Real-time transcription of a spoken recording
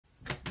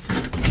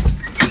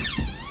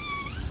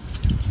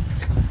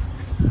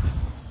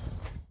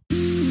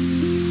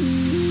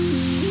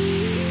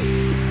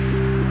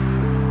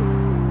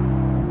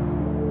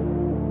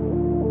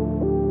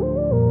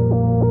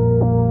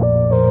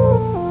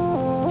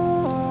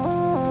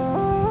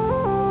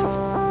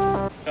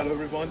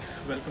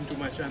Everyone, welcome to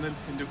my channel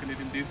Indo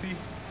Canadian देसी।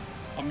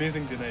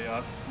 Amazing दिन है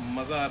यार,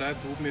 मज़ा आ रहा है।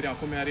 धूप मेरी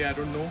आंखों में आ रही है, आई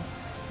डोंट नो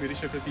मेरी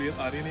शक्ल क्लियर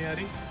आ रही नहीं आ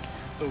रही।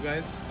 तो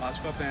गाइस, आज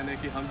का प्लान है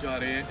कि हम जा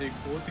रहे हैं एक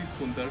बहुत ही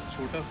सुंदर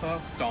छोटा सा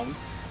टाउन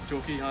जो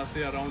कि यहाँ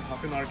से अराउंड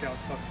हाफ एन आवर के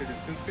आसपास के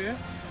डिस्टेंस पे है।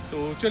 तो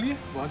चलिए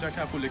वहाँ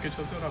जाके आपको लेके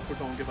चलते हैं और आपको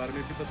टाउन के बारे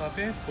में भी बताते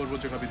हैं और वो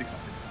जगह भी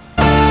दिखाते हैं।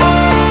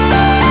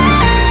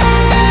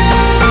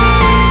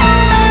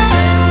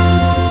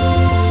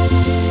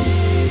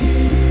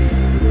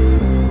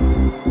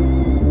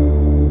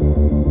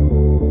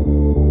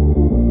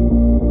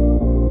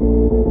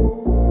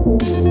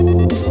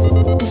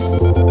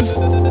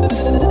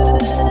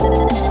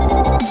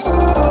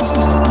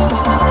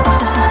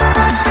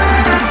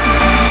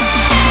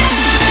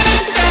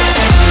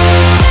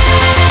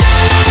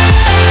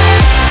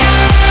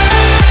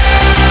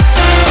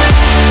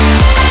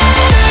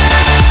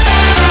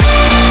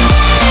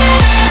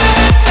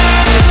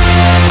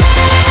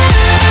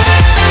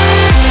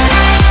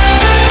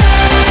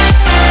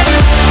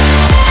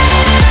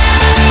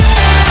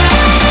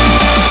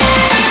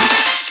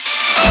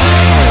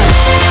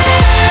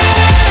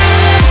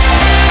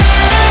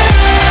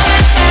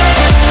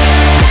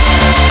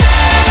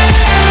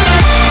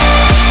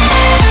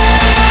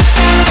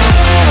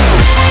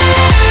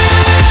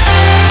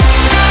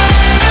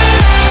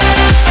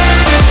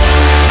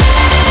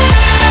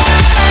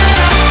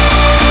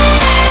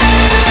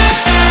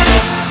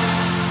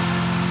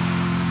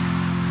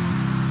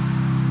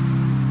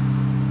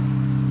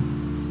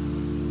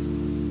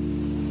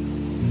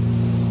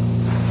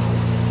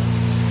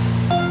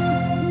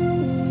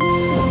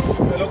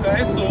 हेलो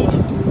गाइस, सो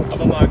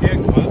अब हम आ गए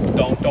गुएल्फ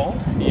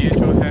डाउनटाउन। ये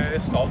जो है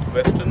साउथ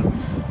वेस्टर्न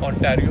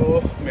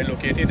ओंटारियो में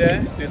लोकेटेड है।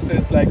 This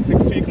is like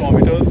 60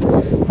 kilometres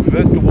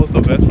waste towards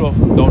the waste of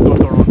downtown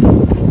Toronto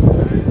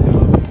and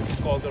this is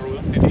called the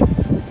royal city.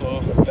 So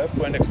let's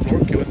go and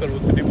explore. क्यों ऐसा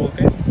रोयल सिटी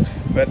बोलते हैं?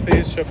 वैसे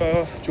इस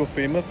जगह जो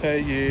फेमस है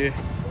ये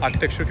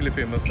आर्किटेक्चर के लिए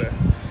फेमस है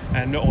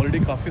एंड मैं ऑलरेडी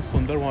काफ़ी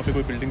सुंदर वहाँ पे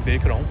कोई बिल्डिंग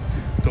देख रहा हूँ।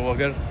 तो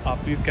अगर आप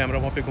प्लीज़ कैमरा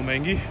वहाँ पे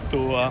घुमाएंगी तो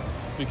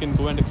we can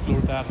go and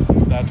explore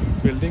that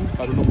building.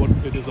 I don't know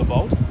what it is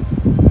about.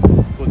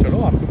 तो चलो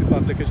आपको भी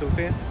साथ लेके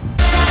चलते हैं।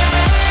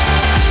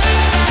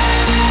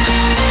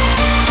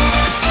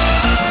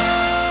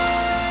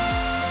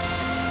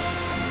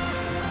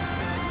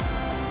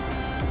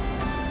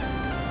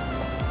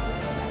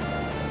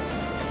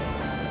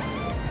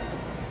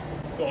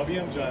 अभी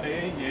हम जा रहे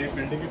हैं ये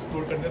बिल्डिंग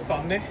एक्सप्लोर करने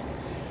सामने।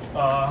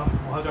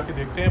 वहाँ जाके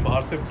देखते हैं,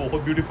 बाहर से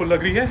बहुत ब्यूटीफुल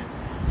लग रही है।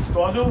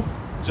 तो आ जाओ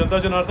जनता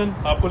जनार्दन,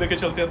 आपको लेके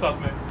चलते हैं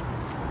साथ में।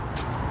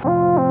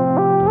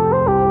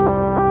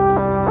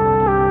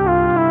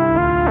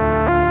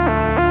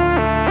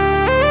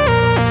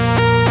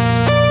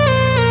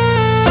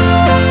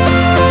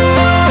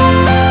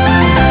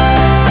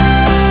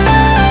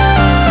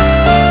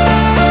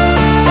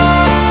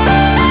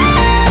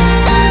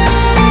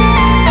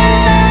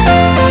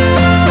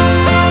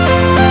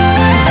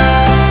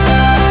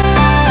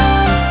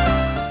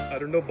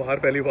 बाहर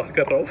पहली बार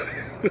कर रहा हूँ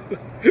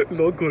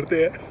लोग घूरते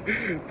हैं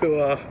तो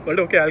but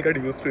okay, I get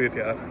used to it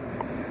यार,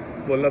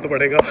 बोलना तो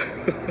पड़ेगा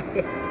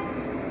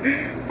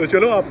तो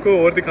चलो आपको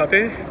और दिखाते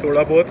हैं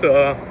थोड़ा बहुत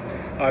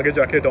आगे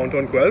जाके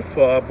डाउनटाउन गुएल्फ।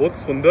 बहुत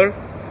सुंदर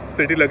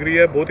सिटी लग रही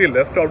है, बहुत ही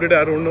less crowded.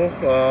 I don't know,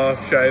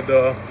 शायद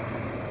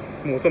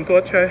मौसम तो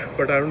अच्छा है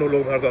बट आई डोंट नो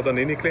लोग बाहर ज़्यादा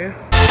नहीं निकले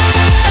हैं।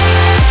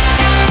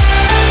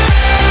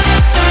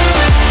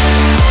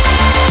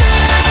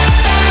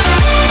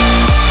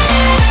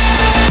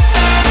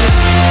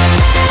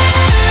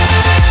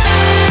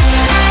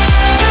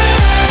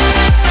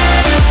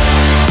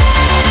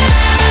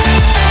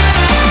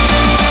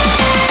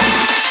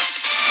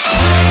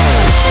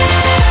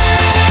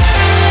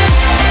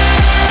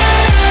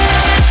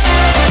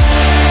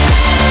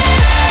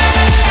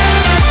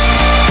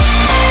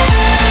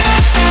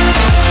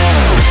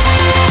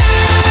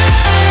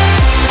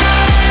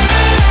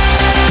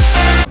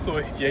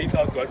 यही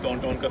था गुएल्फ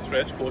डाउनटाउन का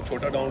स्ट्रेच। बहुत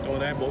छोटा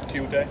डाउनटाउन है, बहुत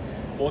क्यूट है,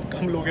 बहुत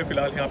कम लोग हैं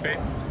फ़िलहाल यहाँ पे।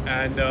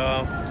 एंड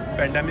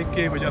पेंडेमिक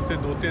की वजह से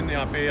 2-3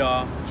 यहाँ पे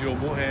जो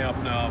वो हैं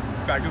अपना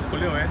पैटियोज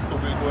खुले हुए हैं। सो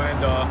विल गो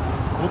एंड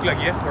भूख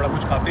लगी है, थोड़ा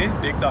कुछ खाते हैं,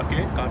 देख दाख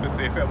के कहाँ पे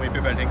सेफ़ है वहीं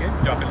पे बैठेंगे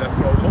जहाँ पे लेस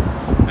क्राउड हो।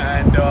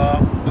 And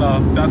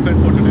that's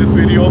it for today's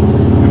video.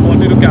 We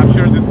wanted to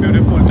capture this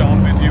beautiful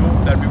town with you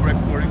that we were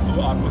exploring.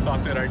 सो आपको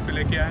साथ में राइड पे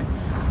लेके आए।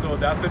 So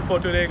that's it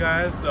for today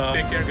guys.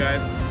 Take care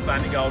guys,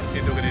 signing out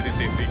Indo Canadian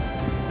देसी।